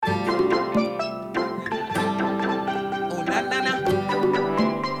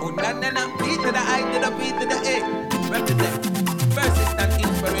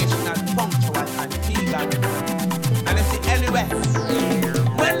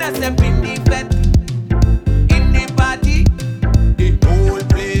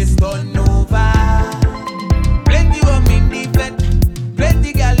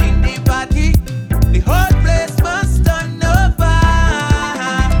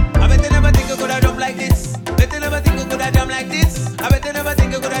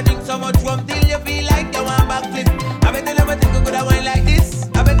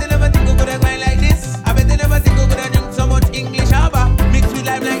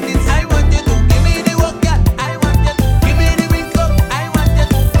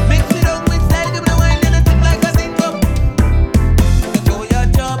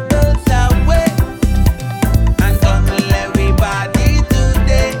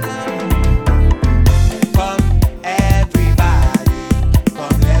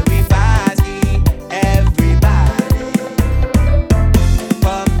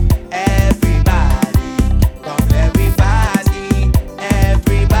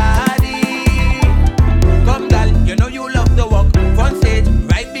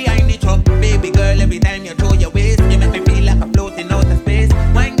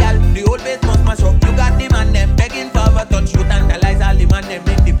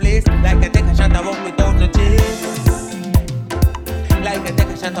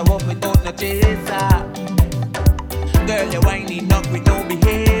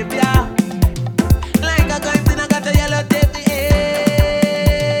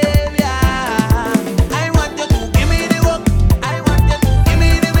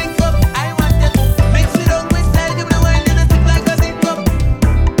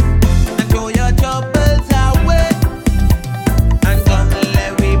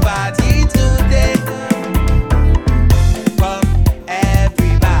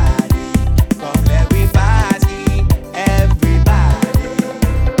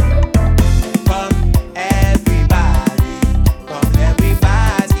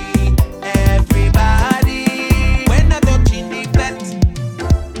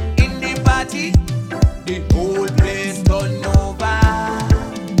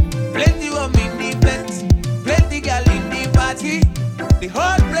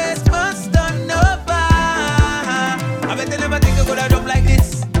whole place must turn over. I bet they never think I could have jump like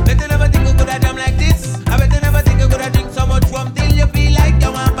this. Bet they never think I could have jump like this. I bet they never think I could have drink so much rum till you feel like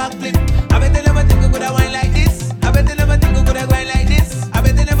you want backflip. I bet they never think I could have wine like this. I bet they never think I could have wine like this. I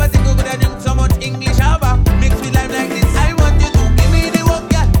bet they never think I could have drink so much English harbor mixed with lime like this. I want you to give me the work,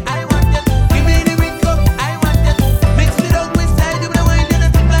 girl. I want you to give me the ring cup. I want you to mix it up with side. Give me the wine and a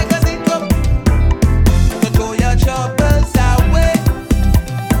tip like a zip cup. So throw your troubles away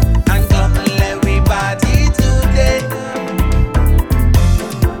and come let we party today.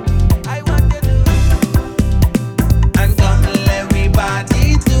 I want you to and come let we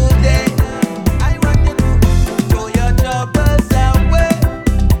party today. I want you to throw your troubles away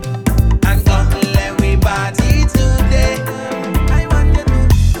and come let we party today. I want you to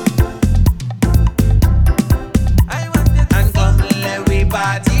and come let we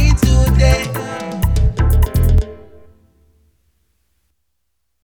party today.